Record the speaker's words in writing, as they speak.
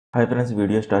Hi friends,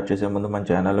 video start చేసే ముందు మన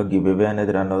ఛానల్లో గివ్వే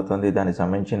అనేది రన్ అవుతుంది. దానికి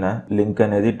సంబంధించిన లింక్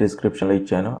అనేది డిస్క్రిప్షన్లో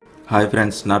ఇచ్చాను. హాయ్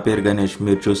ఫ్రెండ్స్, నా పేరు గణేష్.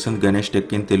 మీరు చూస్తుంది గణేష్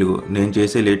టెక్ ఇన్ తెలుగు. నేను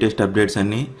చేసే లేటెస్ట్ అప్డేట్స్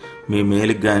అన్నీ మీ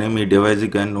మెయిల్కి కానీ మీ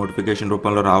డివైస్కి కానీ నోటిఫికేషన్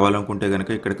రూపంలో రావాలనుకుంటే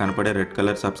కనుక ఇక్కడ కనపడే red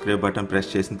colour subscribe button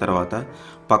press చేసిన తర్వాత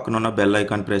పక్కనున్న బెల్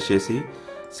ఐకాన్ ప్రెస్ చేసి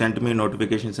సెండ్ మీ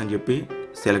నోటిఫికేషన్స్ అని చెప్పి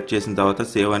సెలెక్ట్ చేసిన తర్వాత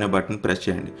సేవ్ అనే బటన్ ప్రెస్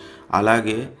చేయండి.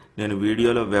 అలాగే నేను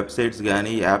వీడియోలో వెబ్సైట్స్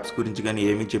కానీ యాప్స్ గురించి కానీ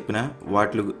ఏమి చెప్పినా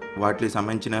వాటికి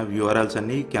సంబంధించిన URLs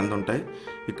అన్నీ కింద ఉంటాయి.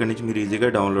 ఇక్కడి నుంచి మీరు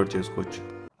ఈజీగా డౌన్లోడ్ చేసుకోవచ్చు.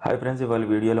 హాయ్ ఫ్రెండ్స్, ఇవాళ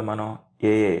వీడియోలో మనం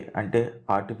ఏఐ అంటే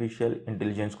ఆర్టిఫిషియల్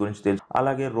ఇంటెలిజెన్స్ గురించి తెలుసు.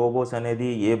 అలాగే రోబోట్స్ అనేది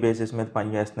ఏ బేసిస్ మీద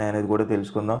పనిచేస్తున్నాయి అనేది కూడా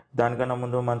తెలుసుకుందాం. దానికన్నా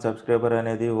ముందు మన సబ్స్క్రైబర్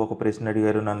అనేది ఒక ప్రశ్న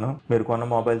అడిగారు నన్ను, మీరు కొన్న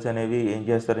మొబైల్స్ అనేవి ఏం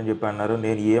చేస్తారని చెప్పి అన్నారు.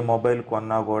 నేను ఏ మొబైల్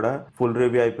కొన్నా కూడా ఫుల్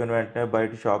రివ్యూ అయిపోయిన వెంటనే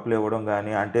బయట షాప్లో ఇవ్వడం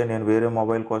కానీ, అంటే నేను వేరే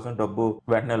మొబైల్ కోసం డబ్బు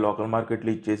వెంటనే లోకల్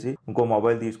మార్కెట్లో ఇచ్చేసి ఇంకో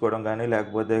మొబైల్ తీసుకోవడం కానీ,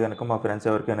 లేకపోతే కనుక మా ఫ్రెండ్స్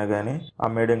ఎవరికైనా కానీ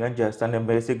అమ్మేయడం కానీ చేస్తాను. నేను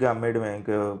బేసిక్గా అమ్మేయడమే.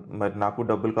 ఇంకా మరి నాకు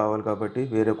డబ్బులు కావాలి కాబట్టి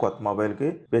వేరే కొత్త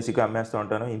మొబైల్కి బేసిక్గా అమ్మేస్తూ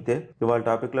ఉంటాను. ఇంతే. ఇవాళ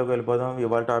టాపిక్లోకి వెళ్ళిపోదాం.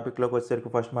 ఇవాళ టాపిక్లోకి వచ్చేసరికి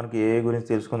ఫస్ట్ మనకి ఏఐ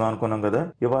గురించి తెలుసుకుందాం అనుకున్నాం కదా.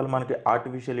 ఇవాళ మనకి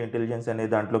ఆర్టిఫిషియల్ ఇంటెలిజెన్స్ అనే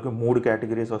దాంట్లోకి 3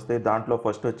 కేటగిరీస్ వస్తాయి. దాంట్లో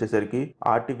ఫస్ట్ వచ్చేసరికి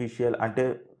ఆర్టిఫిషియల్ అంటే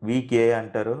వీక్ ఏఐ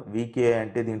అంటారు. వీక్ ఏఐ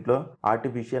అంటే దీంట్లో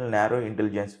ఆర్టిఫిషియల్ నారో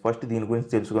ఇంటెలిజెన్స్. ఫస్ట్ దీని గురించి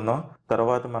తెలుసుకుందాం.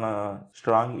 తర్వాత మన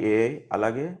స్ట్రాంగ్ ఏఐ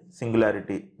అలాగే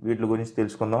సింగులారిటీ వీటి గురించి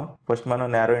తెలుసుకుందాం. ఫస్ట్ మనం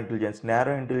నారో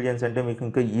ఇంటెలిజెన్స్ అంటే మీకు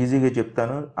ఇంకా ఈజీగా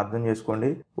చెప్తాను, అర్థం చేసుకోండి.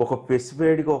 ఒక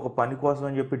స్పెసిఫైడ్గా ఒక పని కోసం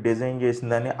అని చెప్పి డిజైన్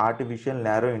చేసిందని ఆర్టిఫిషియల్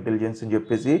నారో ఇంటెలిజెన్స్ అని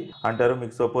చెప్పేసి అంటారు.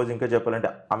 మీకు సపోజ్ ఇంకా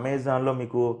చెప్పాలంటే అమెజాన్లో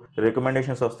మీకు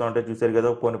రికమెండేషన్స్ వస్తూ ఉంటాయి, చూసారు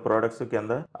కదా కొన్ని ప్రోడక్ట్స్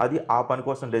కింద. అది ఆ పని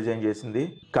కోసం డిజైన్ చేసింది.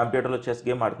 కంప్యూటర్లో చెస్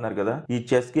గేమ్ ఆడుతున్నారు కదా, ఈ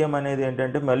చెస్ గేమ్ అనేది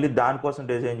ఏంటంటే మళ్ళీ దానికోసం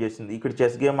డిజైన్ చేసింది. ఇక్కడ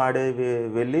చెస్ గేమ్ ఆడే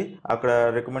వెళ్ళి అక్కడ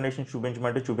రికమెండేషన్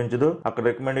చూపించమంటే చూపించదు, అక్కడ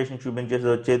రికమెండేషన్ చూపించేది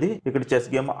వచ్చేది, ఇక్కడ చెస్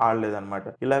గేమ్ ఆడలేదు అనమాట.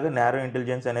 ఇలాగ నారో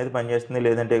ఇంటెలిజెన్స్ అనేది పనిచేస్తుంది.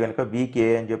 లేదంటే కనుక వీక్ ఏ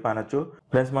అని చెప్పి అనొచ్చు.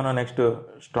 ఫ్రెండ్స్, మనం నెక్స్ట్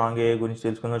స్ట్రాంగ్ ఏ గురించి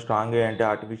తెలుసుకుందాం. స్ట్రాంగ్ ఏ అంటే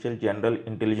ఆర్టిఫిషియల్ జనరల్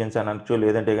ఇంటెలిజెన్స్ అనొచ్చు,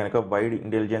 లేదంటే కనుక వైడ్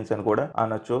ఇంటెలిజెన్స్ అని కూడా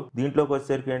అనొచ్చు. దీంట్లోకి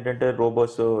వచ్చేసరికి ఏంటంటే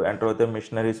రోబోట్స్ ఎంటర్ అవుతాయి,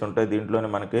 మిషనరీస్ ఉంటాయి.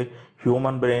 దీంట్లోనే మనకి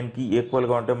హ్యూమన్ బ్రెయిన్ కి ఈక్వల్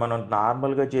గా ఉంటాయి. మనం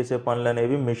నార్మల్ గా చేసే పనులు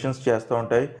అనేవి మిషన్స్ చేస్తూ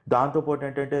ఉంటాయి. దాంతో పాటు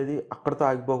ఏంటంటే అది అక్కడతో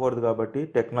ఆగిపోకూడదు కాబట్టి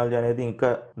టెక్నాలజీ అనేది ఇంకా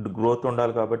గ్రోత్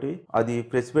ఉండాలి కాబట్టి అది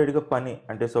స్పెసిఫైడ్ గా పని,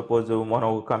 అంటే సపోజ్ మనం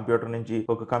ఒక కంప్యూటర్ నుంచి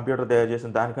ఒక కంప్యూటర్ తయారు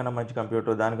చేసిన దానికన్నా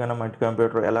మంచి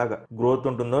కంప్యూటర్ ఎలాగా గ్రోత్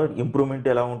ఉంటుందో, ఇంప్రూవ్మెంట్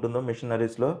ఎలా ఉంటుందో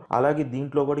మిషనరీస్ లో, అలాగే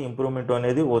దీంట్లో కూడా ఇంప్రూవ్మెంట్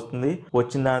అనేది వస్తుంది.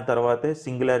 వచ్చిన దాని తర్వాతే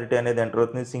సింగులారిటీ అనేది ఎంటర్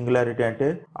అవుతుంది. సింగులారిటీ అంటే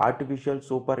ఆర్టిఫిషియల్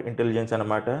సూపర్ ఇంటెలిజెన్స్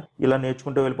అనమాట. ఇలా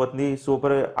నేర్చుకుంటూ వెళ్ళిపోతుంది.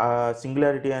 సూపర్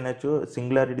సింగులారిటీ అనొచ్చు.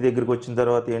 సింగులారిటీ దగ్గరికి వచ్చిన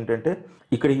తర్వాత ఏంటంటే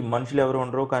ఇక్కడ ఈ మనుషులు ఎవరు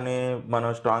ఉండరు, కానీ మనం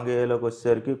స్ట్రాంగ్ ఏఐలోకి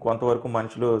వచ్చేసరికి కొంతవరకు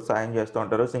మనుషులు సాయం చేస్తూ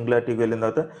ఉంటారు. సింగులారిటీకి వెళ్ళిన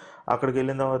తర్వాత అక్కడికి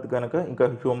వెళ్ళిన తర్వాత కనుక ఇంకా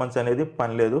హ్యూమన్స్ అనేది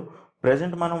పని లేదు.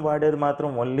 ప్రెసెంట్ మనం వాడేది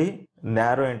మాత్రం ఓన్లీ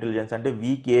నారో ఇంటెలిజెన్స్ అంటే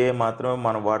వీక్ ఏఐ మాత్రమే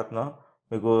మనం వాడుతున్నాం.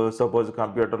 మీకు సపోజ్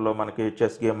కంప్యూటర్లో మనకి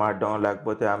చెస్ గేమ్ ఆడడం,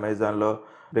 లేకపోతే అమెజాన్లో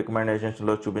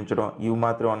రికమెండేషన్స్లో చూపించడం, ఇవి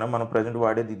మాత్రం ఉన్నాయి. మనం ప్రజెంట్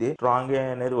వాడేది ఇదే. స్ట్రాంగ్ ఏ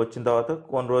అనేది వచ్చిన తర్వాత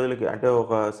కొన్ని రోజులకి, అంటే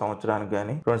ఒక సంవత్సరానికి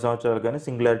కానీ 2 సంవత్సరాలు కానీ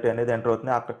సింగులారిటీ అనేది ఎంటర్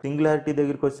అవుతుంది. అక్కడ సింగులారిటీ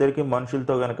దగ్గరికి వచ్చేసరికి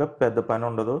మనుషులతో కనుక పెద్ద పని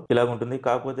ఉండదు, ఇలాగ ఉంటుంది.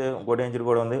 కాకపోతే ఇంకో డేంజర్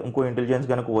కూడా ఉంది. ఇంకో ఇంటెలిజెన్స్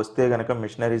కనుక వస్తే కనుక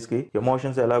మిషనరీస్ కి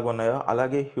ఎమోషన్స్ ఎలాగ ఉన్నాయో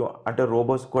అలాగే అంటే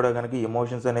రోబోట్స్ కూడా కనుక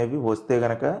ఎమోషన్స్ అనేవి వస్తే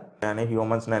కనుక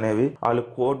హ్యూమన్స్ అనేవి వాళ్ళు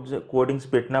కోడింగ్స్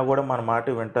పెట్టినా కూడా మన మాట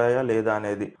వింటాయా లేదా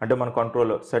అనేది, అంటే మన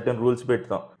కంట్రోల్ సర్టెన్ రూల్స్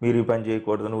పెడతాం. మీరు ఈ పని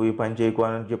చేయకూడదు, నువ్వు ఈ పని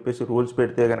చేయకూడదు అని చెప్పేసి రూల్స్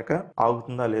పెడితే గనక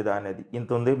ఆగుతుందా లేదా అనేది ఇంత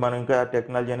ఉంది. మనం ఇంకా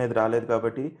టెక్నాలజీ అనేది రాలేదు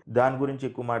కాబట్టి దాని గురించి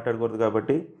ఎక్కువ మాట్లాడకూడదు.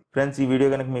 కాబట్టి ఫ్రెండ్స్, ఈ వీడియో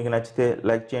కనుక మీకు నచ్చితే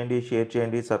లైక్ చేయండి, షేర్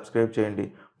చేయండి, సబ్స్క్రైబ్ చేయండి.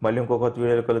 మళ్ళీ ఇంకొక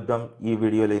వీడియోలో కలుద్దాం. ఈ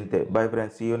వీడియోలో ఇంతే. Bye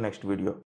friends, see you next video.